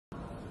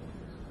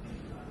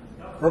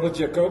Robert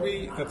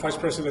Jacobi, Vice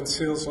President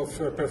Sales of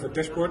Perfect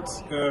Dashboard.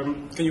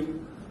 Can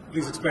you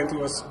please explain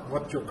to us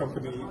what your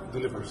company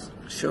delivers?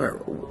 Sure.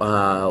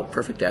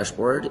 Perfect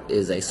Dashboard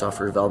is a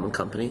software development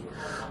company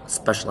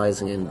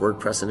specializing in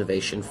WordPress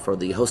innovation for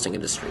the hosting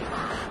industry.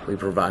 We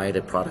provide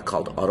a product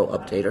called Auto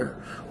Updater,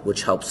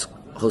 which helps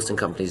hosting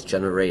companies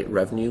generate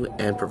revenue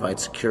and provide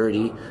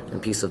security and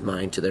peace of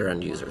mind to their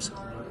end users.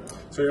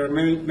 So you're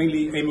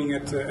mainly aiming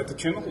at the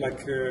channel, like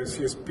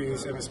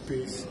CSPs,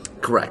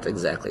 MSPs? Correct,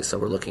 exactly. So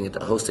we're looking at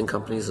the hosting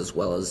companies as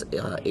well as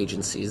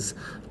agencies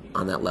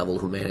on that level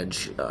who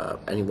manage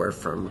anywhere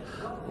from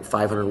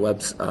 500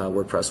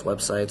 WordPress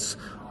websites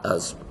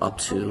as up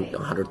to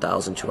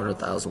 100,000,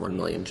 200,000, 1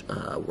 million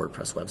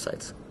WordPress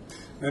websites.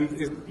 And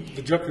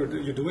the job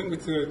you're doing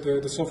with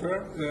the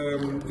software,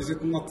 is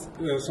it not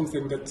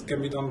something that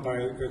can be done by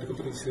the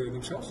companies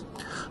themselves?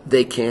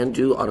 They can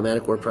do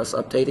automatic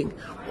WordPress updating.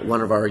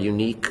 One of our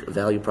unique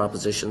value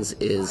propositions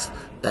is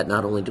that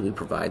not only do we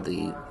provide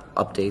the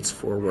updates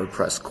for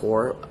WordPress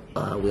core,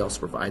 we also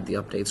provide the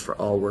updates for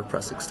all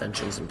WordPress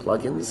extensions and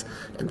plugins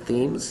and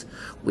themes.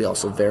 We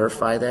also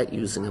verify that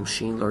using a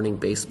machine learning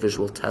based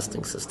visual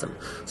testing system,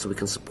 so we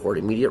can support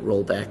immediate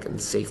rollback and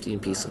safety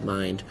and peace of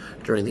mind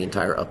during the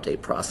entire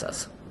update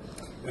process.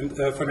 And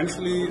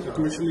financially,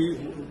 commercially,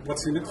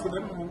 what's in it for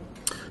them?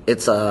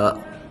 It's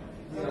a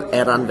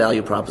add-on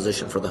value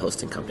proposition for the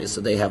hosting companies,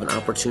 so they have an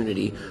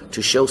opportunity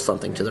to show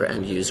something to their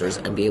end users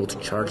and be able to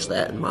charge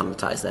that and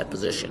monetize that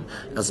position,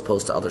 as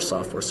opposed to other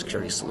software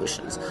security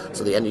solutions.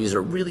 So the end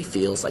user really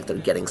feels like they're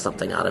getting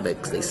something out of it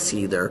because they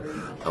see their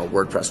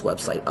WordPress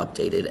website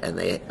updated and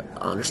they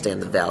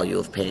understand the value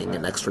of paying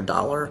an extra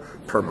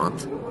 $1 per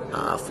month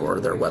for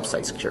their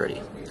website security.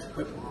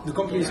 The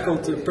company is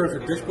called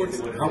Perfect Dashboard.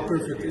 How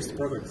perfect is the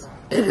product?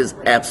 It is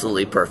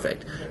absolutely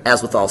perfect.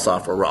 As with all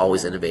software, we're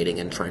always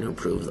innovating and trying to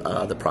improve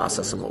the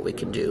process and what we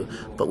can do.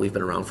 But we've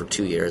been around for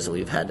 2 years, and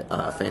we've had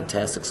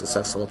fantastic,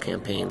 successful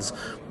campaigns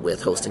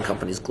with hosting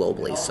companies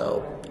globally.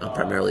 So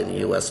primarily the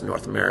U.S. and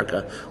North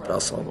America, but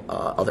also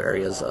other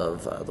areas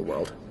of the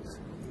world.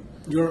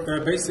 You're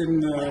based in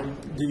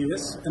the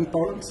US and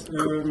Poland.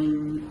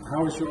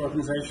 How is your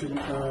organization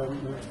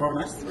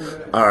organized?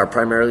 Our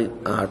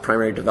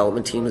primary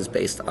development team is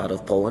based out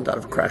of Poland, out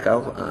of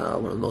Krakow,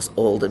 one of the most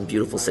old and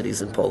beautiful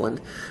cities in Poland.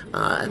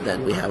 And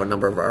then we have a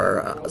number of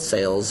our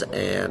sales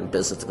and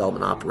business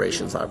development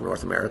operations out of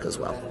North America as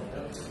well.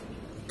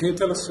 Can you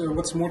tell us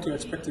what's more to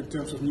expect in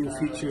terms of new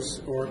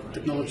features or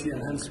technology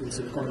enhancements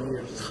in the coming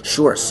years?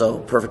 Sure. So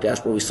Perfect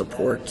Dashboard, we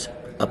support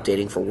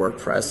updating for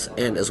WordPress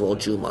and as well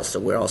Joomla. So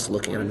we're also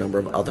looking at a number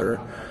of other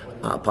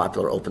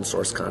popular open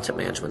source content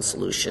management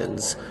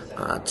solutions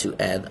to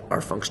add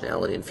our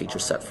functionality and feature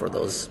set for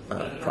those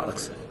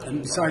products.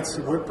 And besides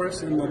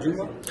WordPress and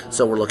Joomla?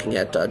 So we're looking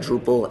at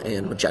Drupal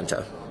and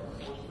Magento.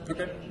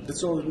 Okay,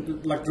 that's all.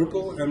 Like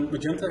Drupal and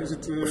Magento, is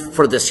it?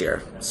 For this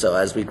year. So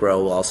as we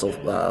grow, we'll also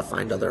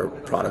find other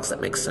products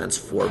that make sense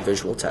for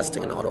visual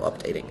testing and auto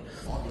updating.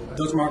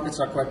 Those markets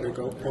are quite big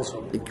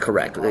also.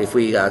 Correct. If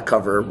we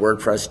cover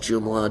WordPress,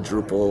 Joomla,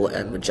 Drupal,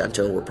 and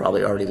Magento, we're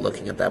probably already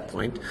looking at that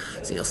point.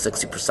 So,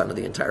 60% of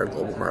the entire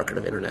global market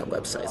of internet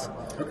websites.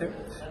 Okay.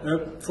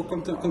 For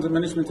content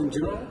management in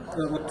general,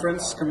 what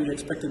trends can we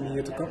expect in the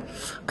year to come?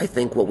 I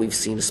think what we've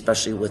seen,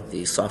 especially with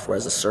the software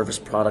as a service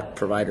product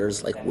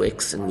providers like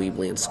Wix and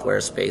Weebly and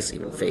Squarespace,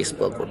 even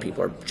Facebook, where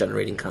people are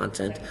generating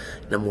content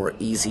in a more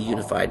easy,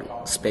 unified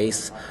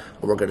space,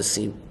 we're going to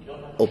see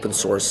open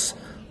source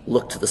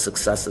look to the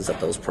successes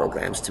of those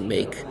programs to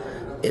make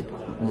it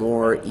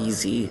more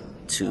easy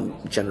to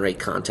generate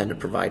content and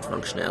provide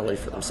functionality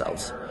for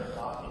themselves.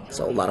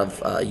 So a lot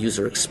of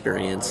user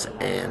experience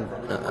and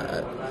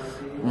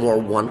more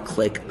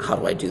one-click, how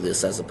do I do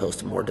this, as opposed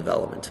to more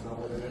development.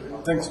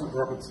 Thanks,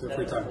 Robert,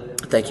 for your time.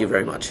 Thank you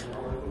very much.